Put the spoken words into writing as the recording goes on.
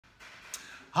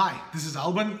Hi, this is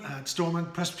Albin at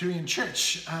Stormont Presbyterian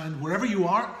Church, and wherever you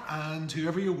are and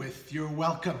whoever you're with, you're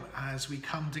welcome as we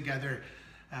come together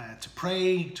to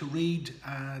pray, to read,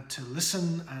 to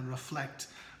listen and reflect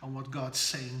on what God's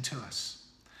saying to us.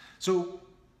 So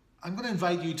I'm going to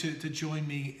invite you to join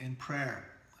me in prayer.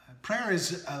 Prayer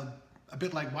is a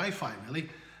bit like Wi-Fi, really.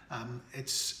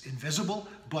 It's invisible,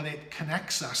 but it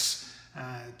connects us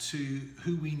to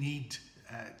who we need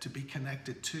to be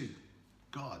connected to,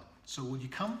 God. So will you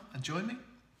come and join me?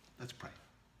 Let's pray.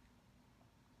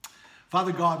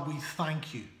 Father God, we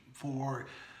thank you for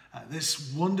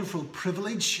this wonderful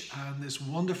privilege and this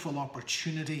wonderful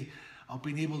opportunity of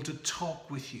being able to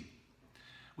talk with you.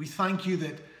 We thank you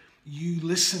that you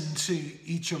listen to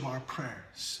each of our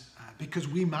prayers because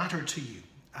we matter to you,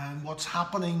 and what's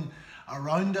happening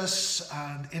around us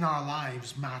and in our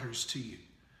lives matters to you.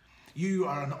 You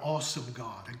are an awesome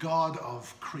God, a God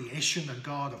of creation, a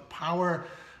God of power,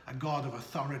 a God of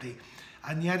authority.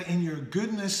 And yet in your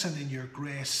goodness and in your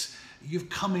grace, you've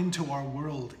come into our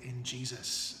world in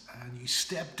Jesus, and you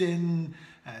stepped in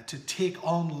to take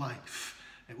on life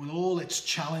with all its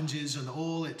challenges and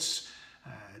all its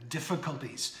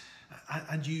difficulties.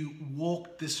 And you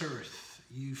walked this earth.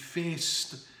 You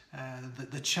faced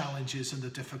the challenges and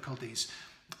the difficulties.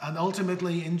 And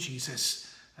ultimately in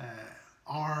Jesus,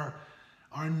 our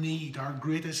need, our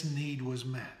greatest need was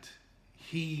met.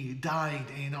 He died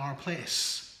in our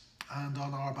place and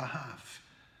on our behalf.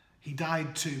 He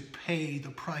died to pay the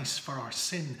price for our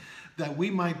sin, that we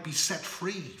might be set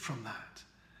free from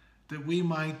that we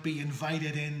might be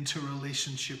invited into a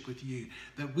relationship with you,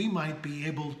 that we might be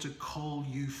able to call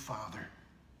you Father.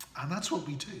 And that's what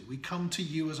we do. We come to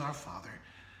you as our Father,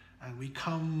 and we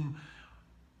come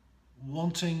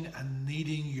wanting and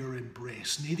needing your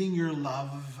embrace, needing your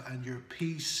love and your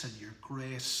peace and your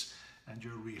grace and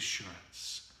your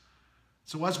reassurance.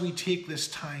 So as we take this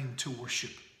time to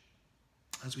worship,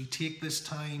 as we take this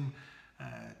time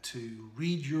to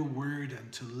read your word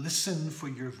and to listen for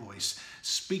your voice,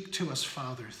 speak to us,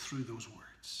 Father, through those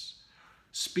words.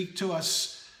 Speak to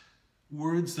us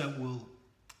words that will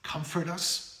comfort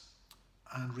us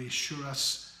and reassure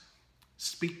us.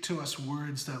 Speak to us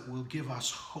words that will give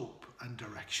us hope and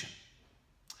direction.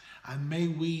 And may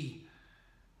we,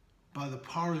 by the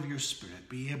power of your Spirit,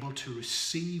 be able to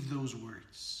receive those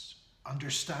words,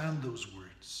 understand those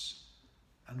words,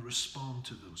 and respond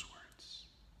to those words.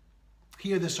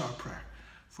 Hear this, our prayer,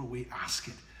 for we ask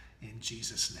it in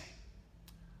Jesus' name.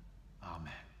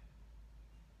 Amen.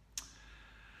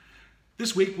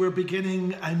 This week we're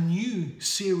beginning a new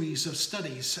series of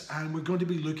studies, and we're going to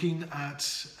be looking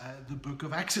at the book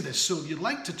of Exodus. So if you'd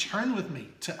like to turn with me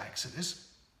to Exodus,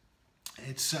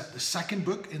 it's the second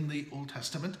book in the Old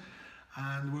Testament,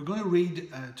 and we're going to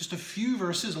read just a few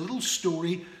verses, a little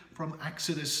story from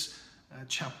Exodus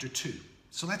chapter 2.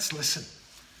 So let's listen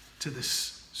to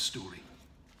this story.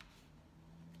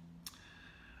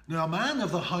 Now a man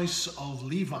of the house of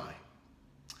Levi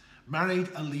married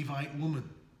a Levite woman,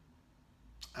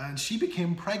 and she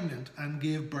became pregnant and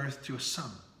gave birth to a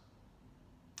son.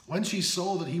 When she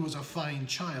saw that he was a fine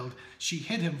child, she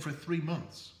hid him for 3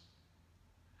 months.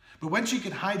 But when she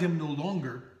could hide him no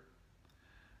longer,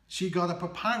 she got a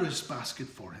papyrus basket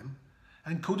for him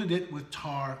and coated it with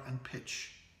tar and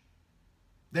pitch.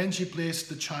 Then she placed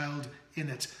the child in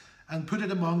it and put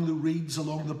it among the reeds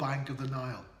along the bank of the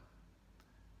Nile.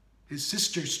 His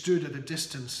sister stood at a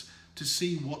distance to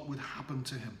see what would happen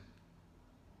to him.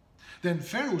 Then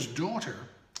Pharaoh's daughter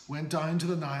went down to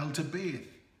the Nile to bathe,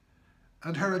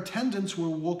 and her attendants were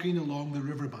walking along the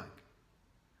riverbank.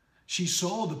 She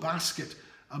saw the basket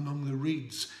among the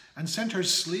reeds and sent her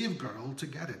slave girl to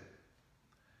get it.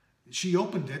 She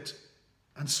opened it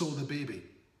and saw the baby.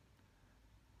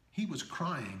 He was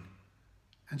crying,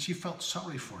 and she felt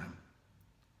sorry for him.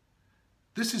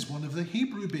 "This is one of the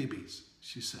Hebrew babies,"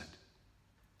 she said.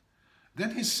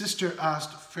 Then his sister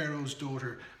asked Pharaoh's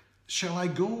daughter, "Shall I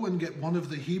go and get one of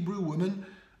the Hebrew women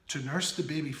to nurse the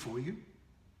baby for you?"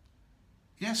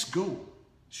 "Yes, go,"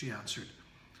 she answered.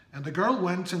 And the girl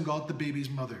went and got the baby's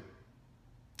mother.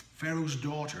 Pharaoh's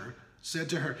daughter said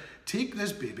to her, "Take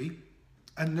this baby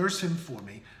and nurse him for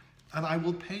me, and I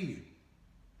will pay you."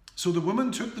 So the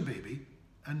woman took the baby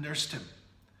and nursed him.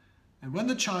 And when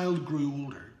the child grew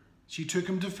older, she took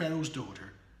him to Pharaoh's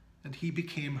daughter, and he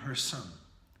became her son.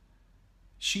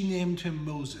 She named him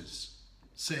Moses,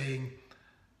 saying,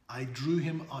 "I drew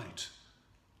him out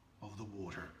of the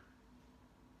water."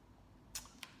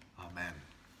 Amen.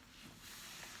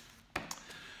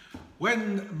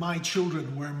 When my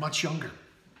children were much younger,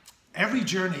 every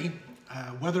journey,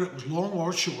 whether it was long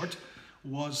or short,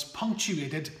 was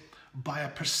punctuated by a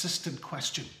persistent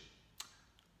question.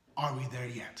 Are we there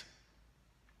yet?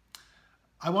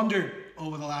 I wonder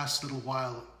over the last little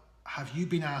while, have you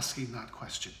been asking that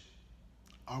question?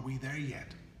 Are we there yet?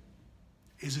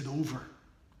 Is it over?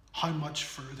 How much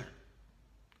further?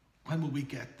 When will we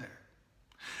get there?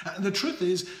 And the truth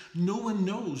is, no one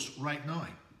knows right now.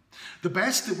 The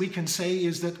best that we can say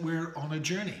is that we're on a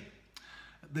journey.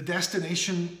 The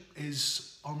destination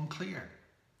is unclear.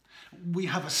 We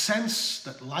have a sense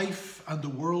that life and the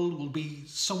world will be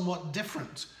somewhat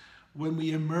different when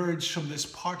we emerge from this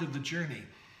part of the journey.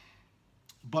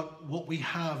 But what we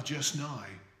have just now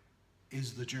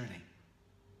is the journey.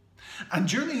 And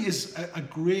journey is a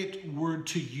great word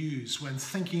to use when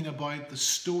thinking about the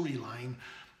storyline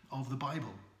of the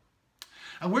Bible.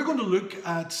 And we're going to look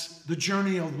at the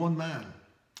journey of one man,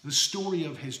 the story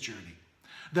of his journey,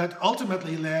 that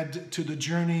ultimately led to the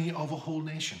journey of a whole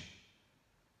nation.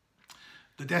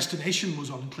 The destination was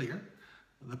unclear.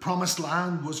 The promised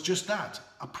land was just that,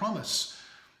 a promise.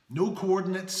 No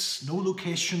coordinates, no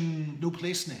location, no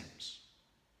place names.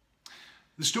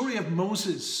 The story of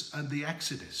Moses and the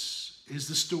Exodus is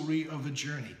the story of a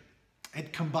journey.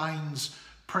 It combines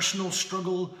personal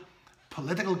struggle,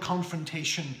 political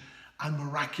confrontation, and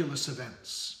miraculous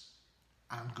events,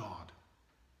 and God.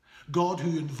 God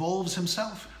who involves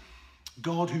himself,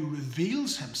 God who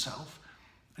reveals himself,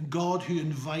 and God who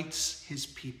invites his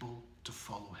people to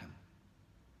follow him.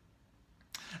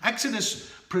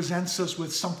 Exodus presents us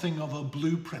with something of a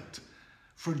blueprint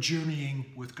for journeying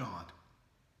with God.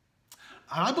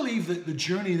 And I believe that the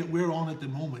journey that we're on at the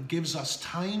moment gives us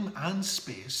time and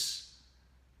space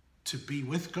to be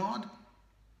with God,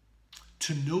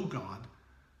 to know God,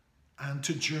 and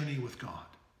to journey with God.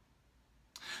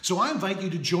 So I invite you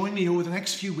to join me over the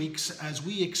next few weeks as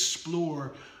we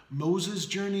explore Moses'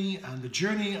 journey and the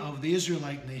journey of the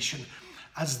Israelite nation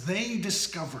as they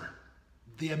discover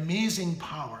the amazing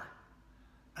power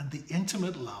and the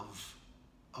intimate love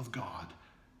of God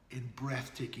in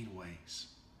breathtaking ways.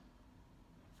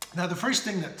 Now, the first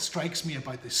thing that strikes me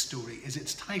about this story is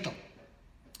its title.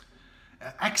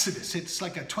 Exodus, it's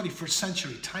like a 21st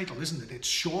century title, isn't it? It's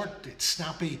short, it's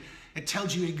snappy, it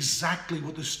tells you exactly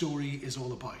what the story is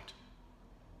all about.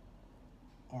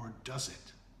 Or does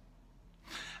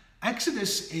it?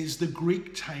 Exodus is the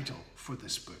Greek title for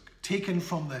this book, taken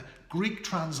from the Greek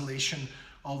translation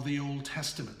of the Old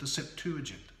Testament, the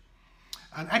Septuagint.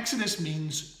 And Exodus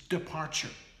means departure.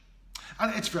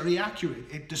 And it's very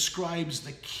accurate. It describes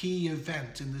the key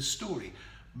event in this story.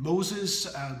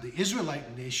 Moses and the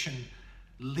Israelite nation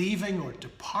leaving or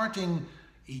departing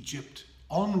Egypt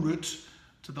en route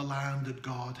to the land that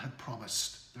God had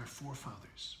promised their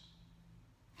forefathers.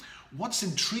 What's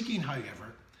intriguing,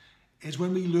 however, is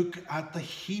when we look at the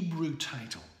Hebrew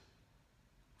title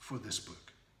for this book.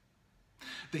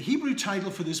 The Hebrew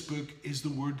title for this book is the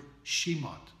word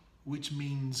Shemot, which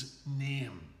means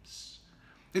names.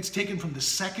 It's taken from the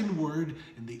second word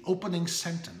in the opening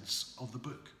sentence of the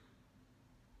book.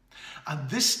 And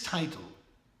this title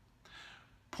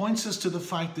points us to the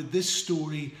fact that this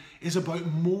story is about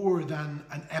more than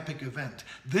an epic event.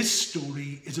 This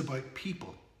story is about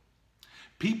people.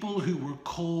 People who were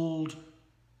called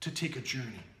to take a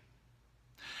journey.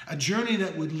 A journey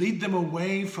that would lead them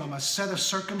away from a set of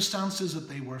circumstances that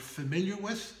they were familiar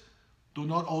with, though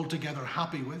not altogether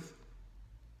happy with.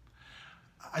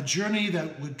 A journey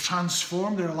that would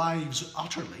transform their lives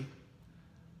utterly,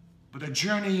 but a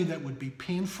journey that would be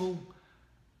painful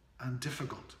and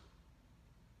difficult.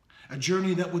 A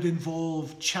journey that would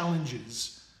involve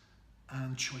challenges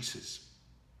and choices.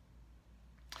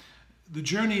 The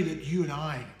journey that you and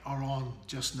I are on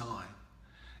just now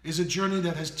is a journey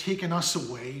that has taken us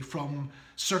away from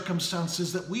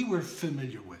circumstances that we were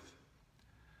familiar with.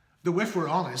 Though if we're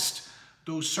honest,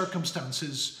 those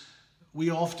circumstances we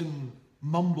often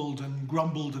mumbled and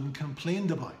grumbled and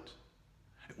complained about.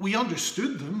 We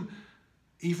understood them,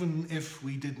 even if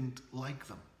we didn't like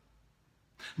them.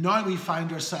 Now we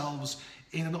find ourselves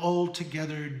in an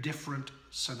altogether different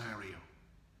scenario.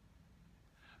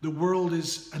 The world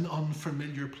is an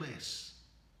unfamiliar place.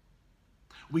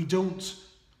 We don't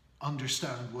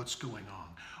understand what's going on.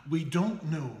 We don't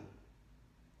know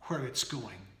where it's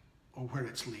going or where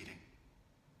it's leading.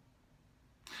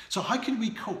 So how can we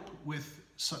cope with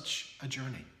such a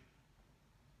journey?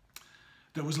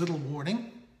 There was little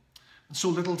warning and so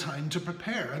little time to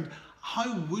prepare. And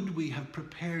how would we have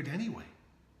prepared anyway?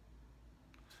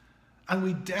 And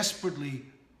we desperately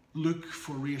look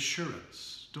for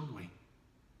reassurance, don't we?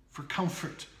 For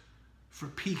comfort, for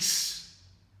peace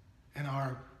in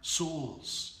our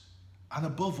souls, and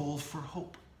above all, for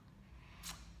hope.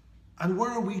 And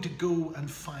where are we to go and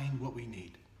find what we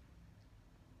need?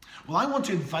 Well, I want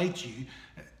to invite you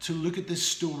to look at this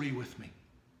story with me.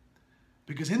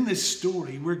 Because in this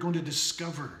story, we're going to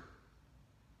discover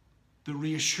the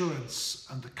reassurance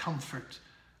and the comfort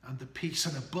and the peace,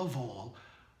 and above all,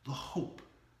 the hope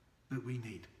that we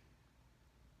need.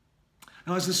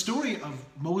 Now, as the story of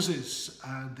Moses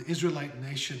and the Israelite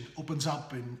nation opens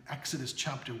up in Exodus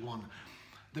chapter 1,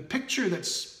 the picture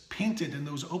that's painted in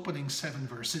those opening 7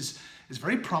 verses is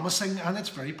very promising and it's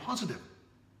very positive.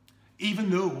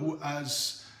 Even though,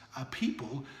 as a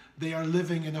people, they are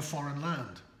living in a foreign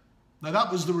land. Now,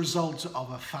 that was the result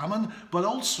of a famine, but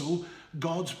also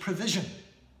God's provision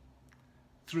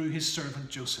through his servant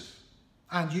Joseph.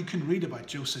 And you can read about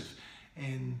Joseph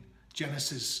in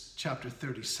Genesis chapter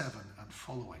 37 and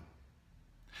following.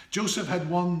 Joseph had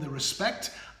won the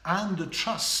respect and the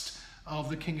trust of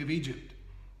the king of Egypt.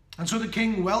 And so the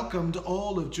king welcomed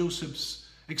all of Joseph's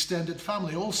extended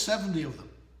family, all 70 of them.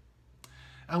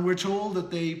 And we're told that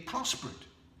they prospered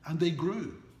and they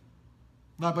grew.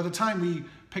 Now, by the time we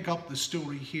pick up the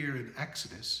story here in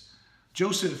Exodus,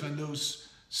 Joseph and those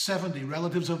 70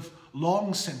 relatives have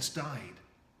long since died.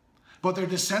 But their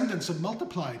descendants have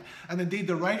multiplied. And indeed,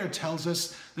 the writer tells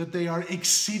us that they are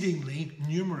exceedingly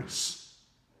numerous.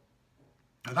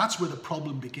 Now, that's where the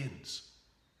problem begins.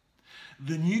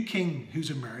 The new king who's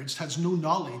emerged has no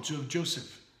knowledge of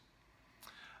Joseph.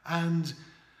 And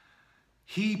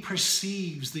he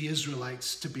perceives the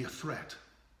Israelites to be a threat.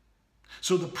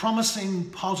 So the promising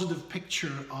positive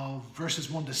picture of verses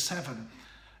 1 to 7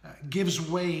 gives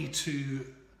way to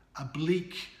a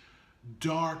bleak,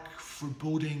 dark,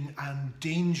 foreboding, and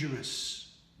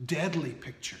dangerous, deadly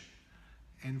picture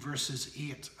in verses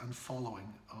 8 and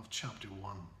following of chapter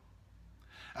 1.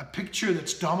 A picture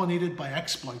that's dominated by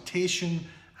exploitation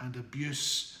and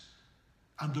abuse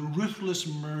and the ruthless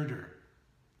murder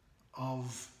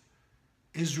of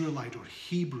Israelite or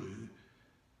Hebrew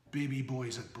baby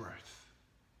boys at birth.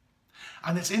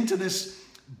 And it's into this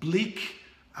bleak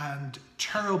and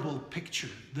terrible picture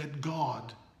that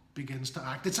God begins to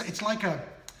act. It's like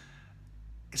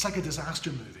a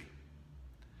disaster movie.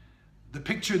 The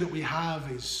picture that we have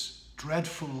is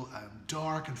dreadful and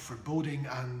dark and foreboding,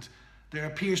 and there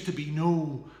appears to be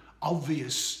no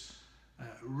obvious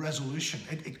resolution.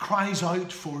 It cries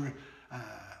out for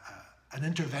an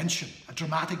intervention, a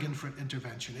dramatic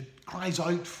intervention. It cries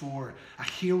out for a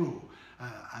hero,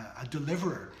 a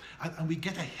deliverer. And we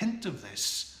get a hint of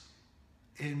this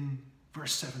in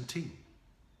verse 17.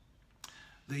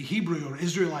 The Hebrew or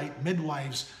Israelite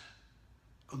midwives,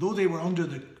 although they were under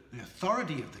the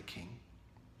authority of the king,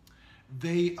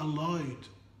 they allowed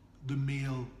the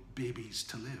male babies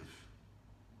to live.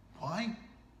 Why?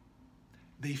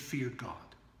 They feared God.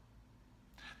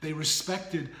 They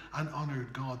respected and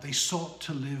honored God. They sought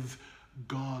to live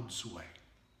God's way.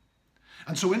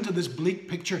 And so into this bleak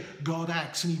picture, God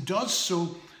acts, and he does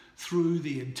so through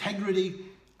the integrity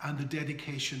and the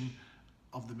dedication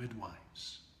of the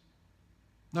midwives.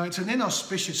 Now, it's an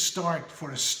inauspicious start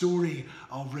for a story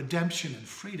of redemption and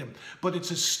freedom, but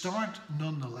it's a start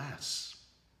nonetheless.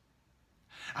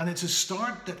 And it's a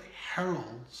start that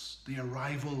heralds the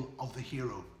arrival of the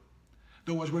hero.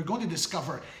 Though, as we're going to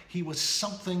discover, he was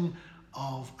something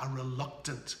of a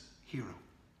reluctant hero.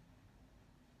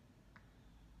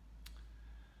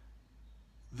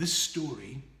 This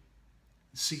story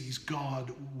sees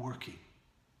God working.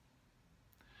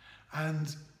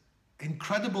 And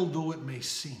incredible though it may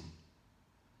seem,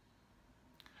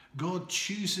 God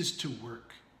chooses to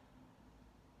work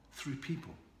through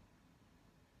people.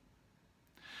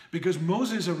 Because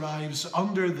Moses arrives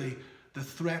under the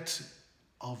threat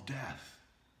of death.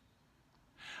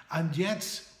 And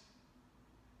yet,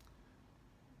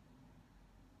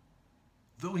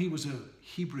 though he was a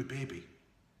Hebrew baby,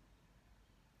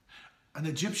 an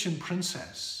Egyptian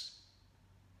princess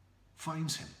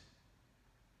finds him.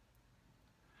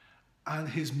 And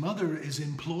his mother is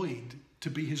employed to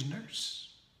be his nurse.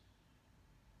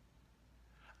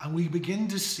 And we begin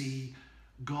to see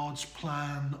God's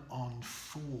plan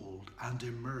unfold and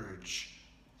emerge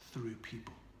through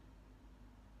people.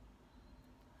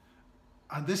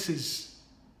 And this is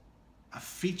a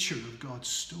feature of God's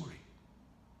story.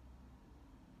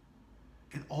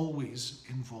 It always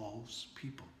involves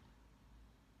people.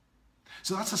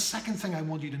 So that's the second thing I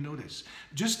want you to notice.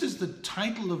 Just as the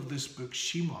title of this book,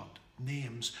 Shemot,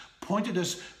 Names, pointed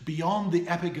us beyond the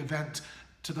epic event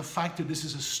to the fact that this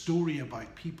is a story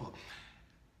about people,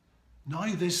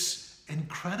 now this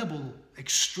incredible,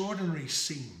 extraordinary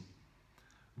scene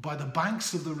by the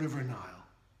banks of the River Nile,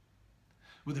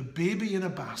 with a baby in a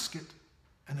basket,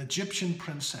 an Egyptian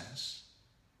princess,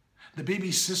 the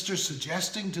baby's sister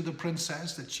suggesting to the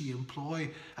princess that she employ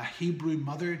a Hebrew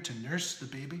mother to nurse the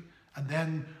baby, and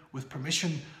then, with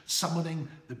permission, summoning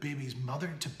the baby's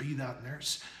mother to be that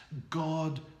nurse.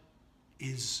 God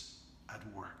is at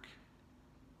work.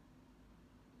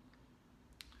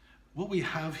 What we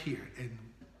have here in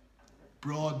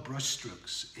broad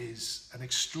brushstrokes is an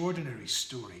extraordinary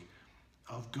story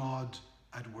of God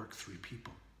at work through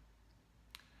people.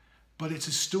 But it's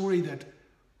a story that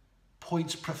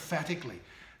points prophetically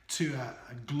to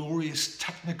a glorious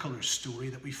technicolor story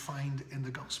that we find in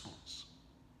the Gospels.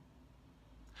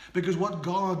 Because what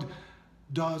God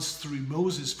does through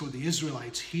Moses for the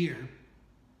Israelites here,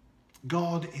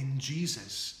 God in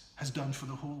Jesus has done for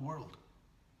the whole world.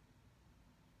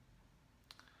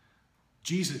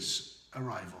 Jesus'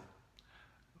 arrival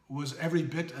was every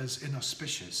bit as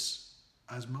inauspicious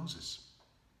as Moses.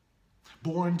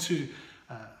 Born to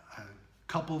a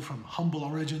couple from humble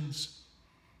origins,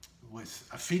 with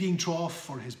a feeding trough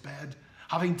for his bed,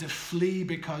 having to flee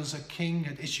because a king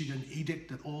had issued an edict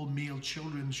that all male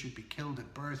children should be killed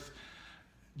at birth,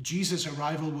 Jesus'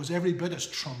 arrival was every bit as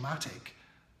traumatic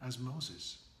as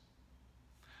Moses.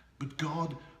 But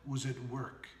God was at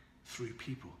work through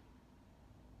people.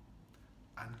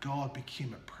 And God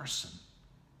became a person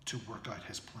to work out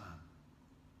his plan.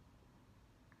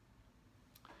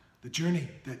 The journey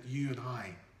that you and I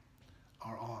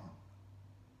are on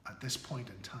at this point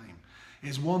in time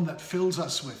is one that fills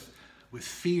us with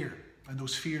fear, and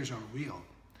those fears are real.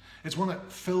 It's one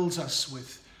that fills us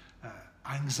with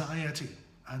anxiety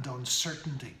and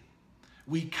uncertainty.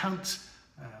 We can't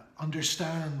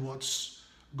understand what's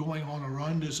going on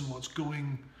around us and what's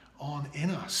going on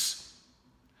in us.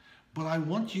 But I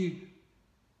want you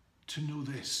to know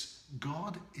this: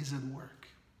 God is at work.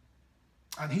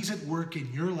 And he's at work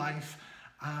in your life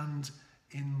and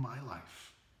in my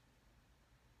life.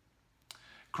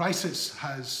 Crisis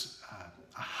has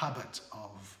a habit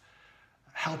of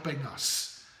helping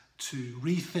us to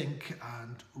rethink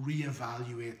and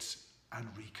reevaluate and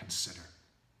reconsider.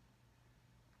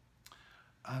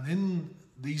 And in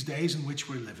these days in which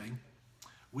we're living,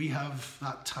 we have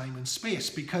that time and space,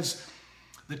 because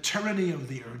the tyranny of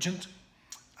the urgent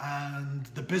and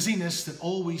the busyness that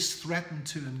always threatened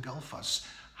to engulf us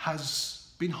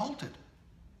has been halted.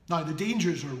 Now, the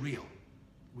dangers are real.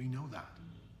 We know that.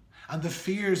 And the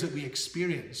fears that we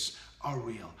experience are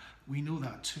real. We know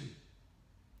that too.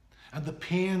 And the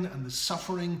pain and the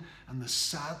suffering and the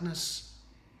sadness,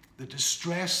 the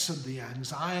distress and the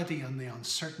anxiety and the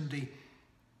uncertainty,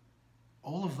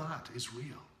 all of that is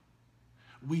real.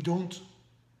 We don't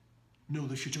know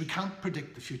the future. We can't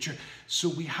predict the future. So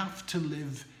we have to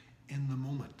live in the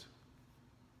moment.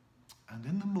 And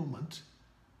in the moment,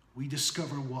 we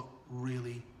discover what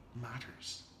really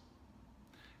matters.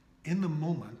 In the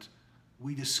moment,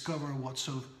 we discover what's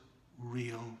of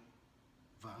real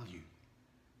value.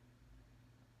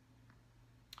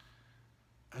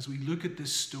 As we look at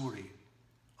this story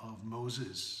of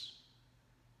Moses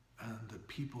and the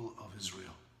people of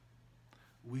Israel,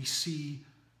 we see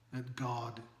that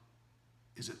God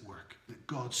is at work, that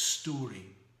God's story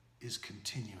is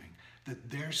continuing, that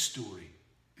their story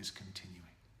is continuing.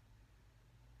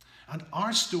 And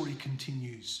our story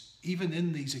continues even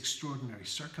in these extraordinary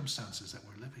circumstances that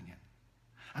we're living in.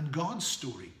 And God's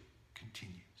story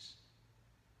continues.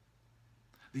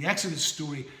 The Exodus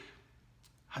story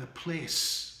had a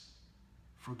place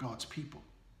for God's people.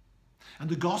 And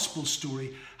the gospel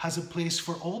story has a place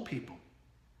for all people.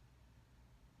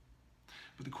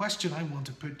 But the question I want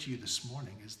to put to you this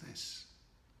morning is this: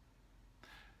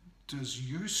 does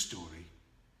your story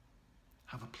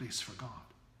have a place for God?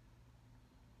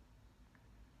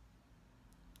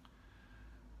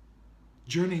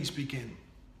 Journeys begin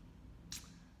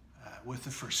with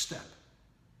the first step.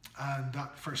 And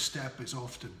that first step is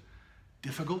often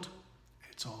difficult,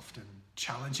 it's often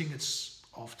challenging, it's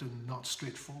often not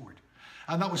straightforward.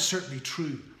 And that was certainly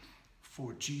true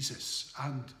for Jesus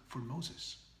and for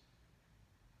Moses.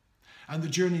 And the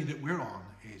journey that we're on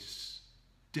is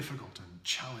difficult and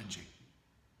challenging.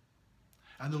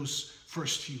 And those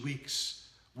first few weeks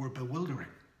were bewildering.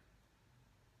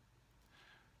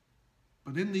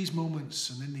 But in these moments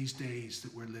and in these days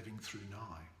that we're living through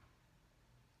now,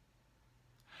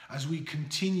 as we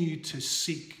continue to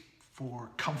seek for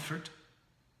comfort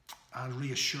and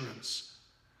reassurance,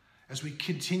 as we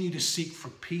continue to seek for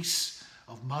peace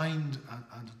of mind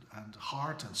and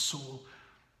heart and soul,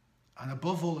 and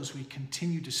above all, as we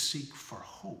continue to seek for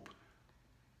hope,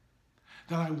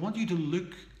 then I want you to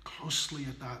look closely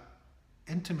at that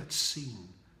intimate scene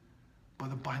by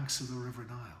the banks of the River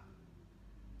Nile.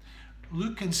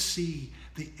 Look and see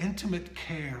the intimate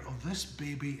care of this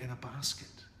baby in a basket,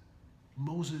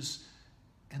 Moses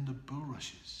in the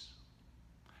bulrushes,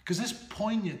 Because this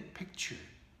poignant picture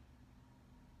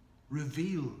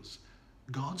reveals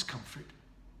God's comfort,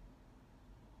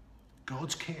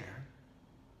 God's care,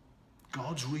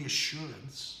 God's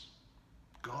reassurance,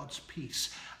 God's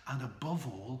peace, and above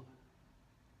all,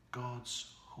 God's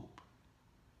hope.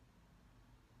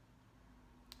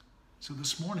 So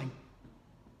this morning,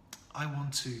 I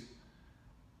want to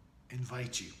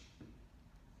invite you.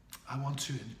 I want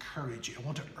to encourage you. I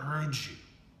want to urge you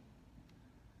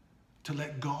to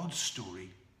let God's story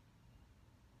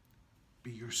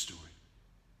be your story.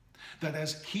 That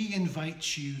as he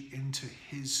invites you into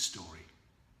his story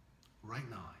right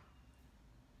now,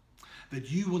 that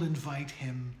you will invite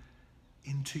him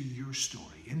into your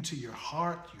story, into your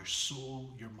heart, your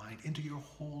soul, your mind, into your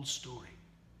whole story.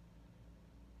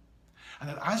 And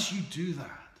that as you do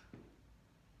that,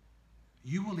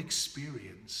 you will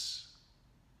experience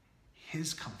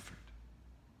his comfort,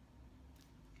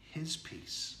 his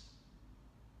peace,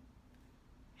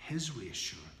 his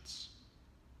reassurance,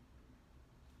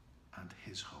 and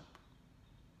his hope.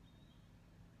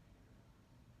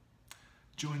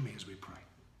 Join me as we pray,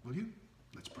 will you?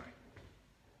 Let's pray.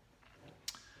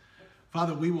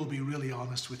 Father, we will be really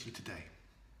honest with you today.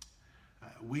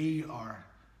 We are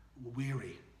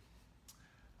weary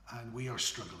and we are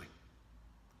struggling.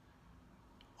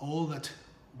 All that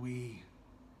we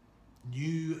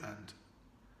knew and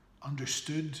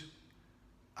understood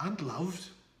and loved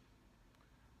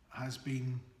has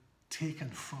been taken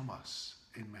from us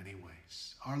in many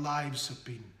ways. Our lives have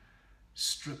been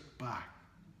stripped back.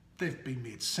 They've been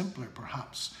made simpler,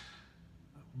 perhaps,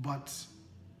 but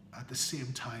at the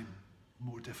same time,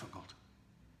 more difficult.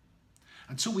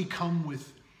 And so we come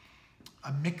with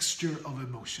a mixture of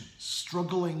emotions,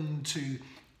 struggling to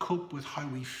cope with how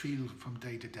we feel from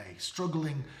day to day,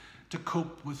 struggling to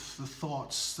cope with the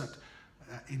thoughts that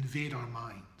invade our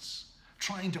minds,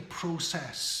 trying to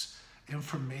process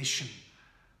information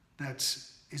that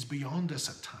is beyond us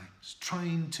at times,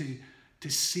 trying to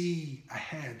see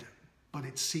ahead, but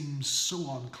it seems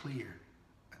so unclear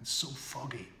and so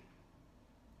foggy.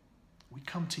 We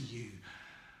come to you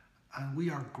and we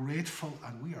are grateful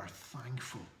and we are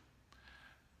thankful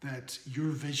that your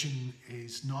vision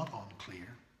is not unclear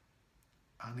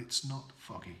and it's not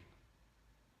foggy,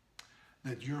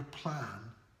 that your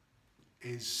plan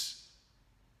is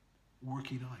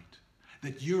working out,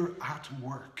 that you're at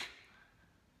work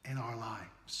in our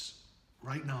lives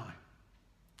right now.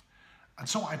 And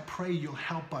so I pray you'll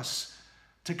help us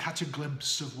to catch a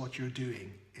glimpse of what you're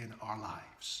doing in our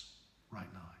lives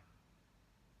right now.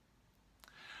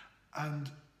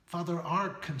 And Father, our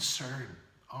concern,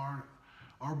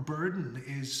 our burden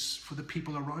is for the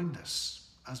people around us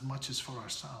as much as for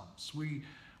ourselves.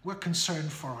 We're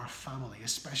concerned for our family,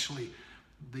 especially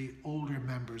the older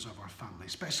members of our family,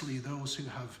 especially those who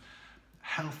have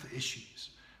health issues,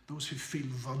 those who feel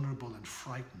vulnerable and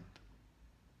frightened.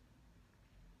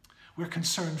 We're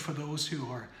concerned for those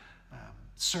who are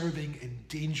serving in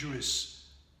dangerous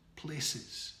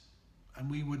places, and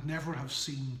we would never have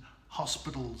seen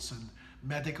hospitals and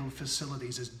medical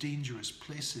facilities as dangerous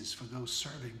places for those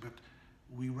serving, but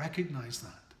we recognize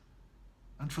that.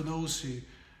 And for those who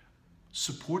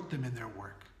support them in their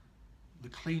work, the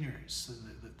cleaners,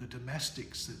 the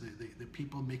domestics, the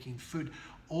people making food,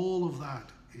 all of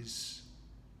that is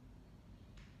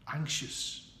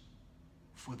anxious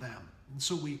for them. And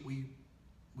so we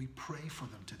pray for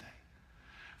them today.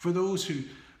 For those who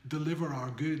deliver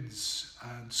our goods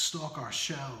and stock our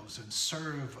shelves and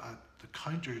serve at the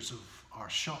counters of our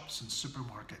shops and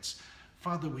supermarkets,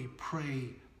 Father, we pray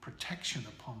protection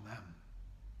upon them.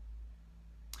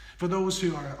 For those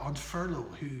who are on furlough,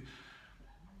 who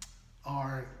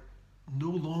are no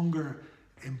longer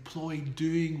employed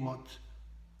doing what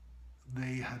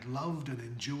they had loved and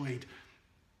enjoyed,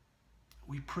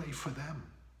 we pray for them.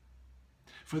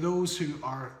 For those who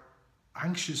are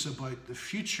anxious about the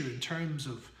future in terms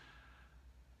of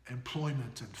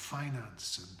employment and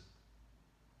finance and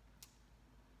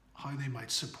how they might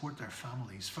support their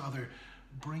families, Father,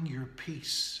 bring your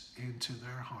peace into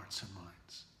their hearts and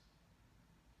minds.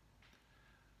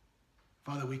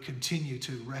 Father, we continue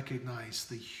to recognize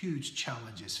the huge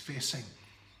challenges facing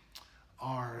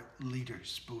our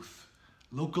leaders, both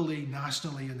locally,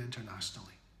 nationally, and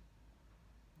internationally.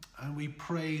 And we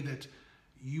pray that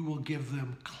you will give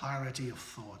them clarity of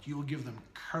thought, you will give them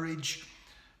courage,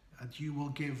 and you will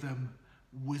give them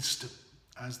wisdom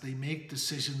as they make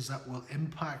decisions that will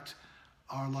impact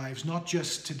our lives, not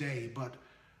just today, but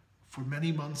for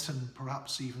many months and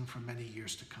perhaps even for many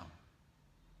years to come.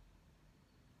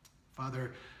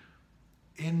 Father,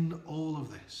 in all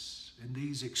of this, in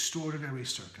these extraordinary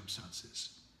circumstances,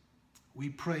 we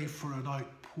pray for an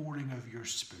outpouring of your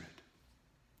Spirit.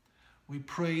 We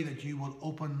pray that you will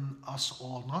open us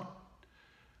all,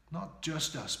 not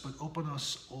just us, but open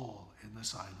us all in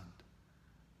this island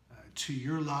to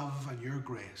your love and your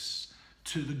grace,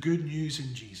 to the good news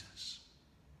in Jesus.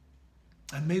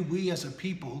 And may we as a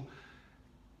people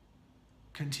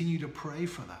continue to pray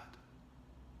for that.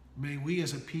 May we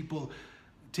as a people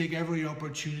take every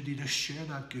opportunity to share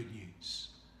that good news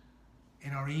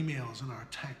in our emails, in our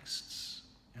texts,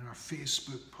 in our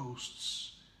Facebook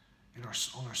posts,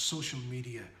 on our social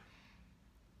media,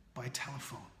 by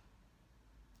telephone.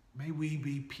 May we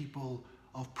be people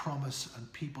of promise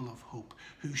and people of hope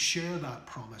who share that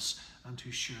promise and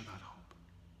who share that hope.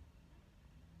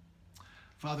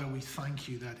 Father, we thank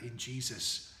you that in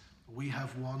Jesus we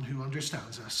have one who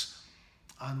understands us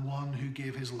and one who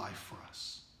gave his life for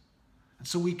us. And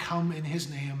so we come in his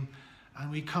name, and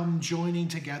we come joining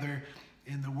together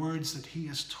in the words that he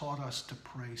has taught us to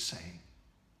pray, saying,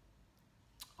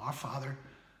 Our Father,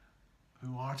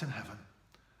 who art in heaven,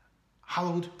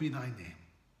 hallowed be thy name.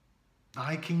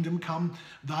 Thy kingdom come,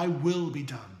 thy will be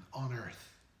done on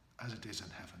earth as it is in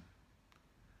heaven.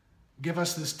 Give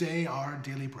us this day our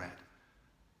daily bread,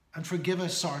 and forgive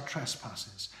us our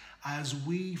trespasses, as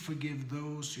we forgive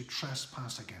those who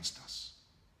trespass against us.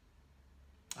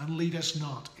 And lead us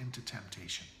not into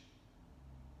temptation,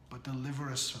 but deliver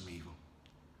us from evil.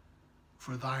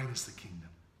 For thine is the kingdom,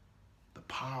 the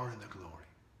power and the glory,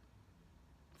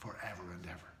 forever and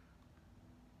ever.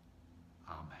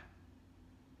 Amen.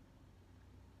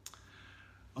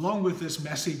 Along with this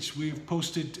message, we've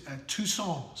posted 2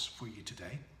 songs for you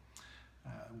today.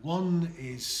 One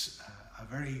is a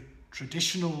very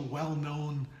traditional,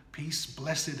 well-known piece,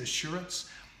 Blessed Assurance,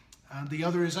 and the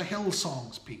other is a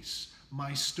Hillsongs piece,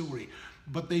 My Story.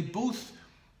 But they both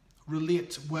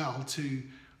relate well to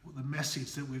the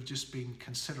message that we've just been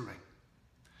considering.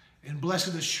 In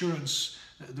Blessed Assurance,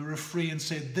 the refrain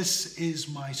said, "This is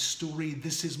my story,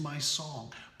 this is my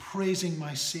song, praising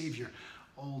my Savior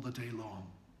all the day long."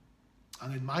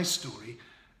 And in My Story,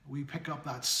 we pick up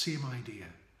that same idea,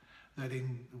 that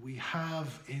we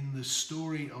have in the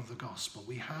story of the gospel,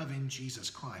 we have in Jesus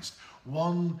Christ,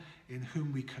 one in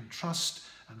whom we can trust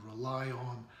and rely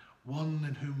on, one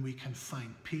in whom we can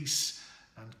find peace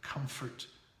and comfort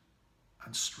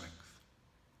and strength.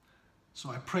 So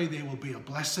I pray they will be a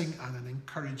blessing and an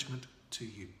encouragement to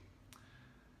you.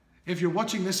 If you're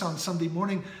watching this on Sunday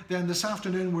morning, then this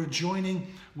afternoon we're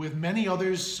joining with many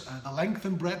others, the length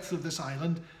and breadth of this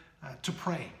island, to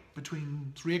pray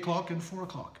between 3 o'clock and 4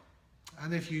 o'clock.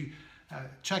 And if you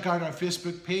check out our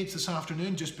Facebook page this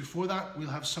afternoon, just before that, we'll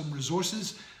have some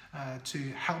resources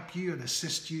to help you and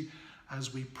assist you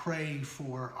as we pray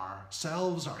for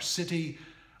ourselves, our city,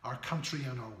 our country,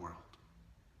 and our world.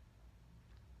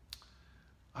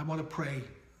 I want to pray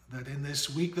that in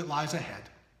this week that lies ahead,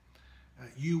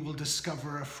 you will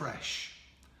discover afresh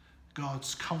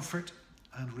God's comfort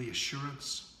and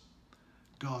reassurance,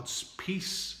 God's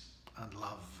peace and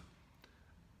love,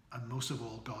 and most of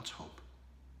all, God's hope.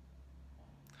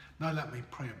 Now let me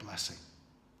pray a blessing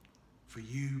for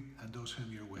you and those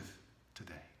whom you're with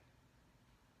today.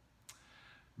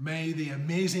 May the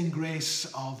amazing grace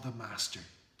of the Master,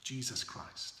 Jesus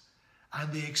Christ,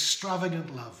 and the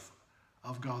extravagant love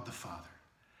of God the Father,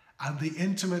 and the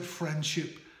intimate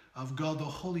friendship of God the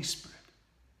Holy Spirit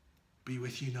be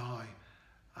with you now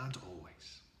and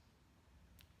always.